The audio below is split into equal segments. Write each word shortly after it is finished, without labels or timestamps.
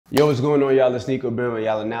Yo, what's going on, y'all? It's Niko Brim, and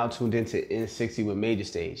y'all are now tuned into in60 with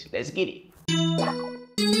MajorStage. Let's get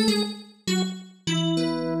it.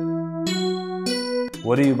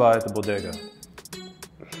 What do you buy at the bodega?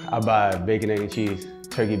 I buy bacon, egg, and cheese,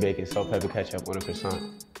 turkey bacon, salt, pepper, ketchup on a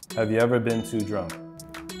croissant. Have you ever been too drunk?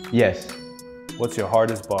 Yes, What's your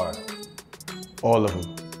hardest bar? all of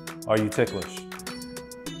them. Are you ticklish?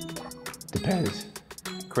 Depends.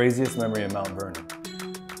 Craziest memory of Mount Vernon?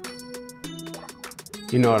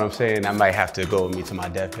 You know what I'm saying? I might have to go with me to my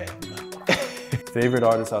deathbed. Favorite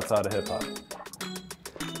artist outside of hip hop?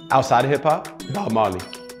 Outside of hip hop, Bob Marley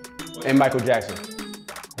and Michael Jackson.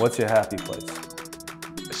 What's your happy place?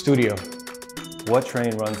 Studio. What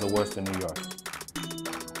train runs the worst in New York?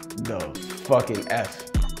 The fucking F.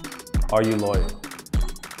 Are you loyal?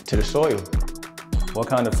 To the soil. What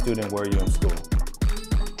kind of student were you in school?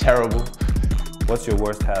 Terrible. What's your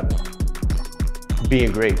worst habit?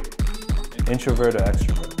 Being great. Introvert or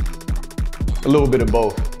extrovert? A little bit of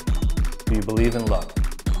both. Do you believe in luck?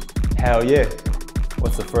 Hell yeah.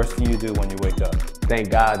 What's the first thing you do when you wake up? Thank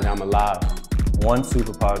God that I'm alive. One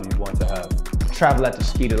superpower you want to have? Travel at the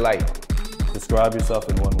speed of light. Describe yourself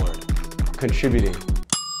in one word. Contributing.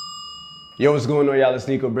 Yo, what's going on, y'all? It's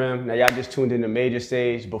Niko Brim. Now, y'all just tuned in to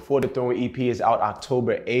MajorStage. Before the Throwing EP is out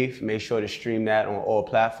October 8th. Make sure to stream that on all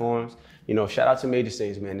platforms. You know, shout out to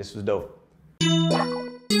MajorStage, man. This was dope.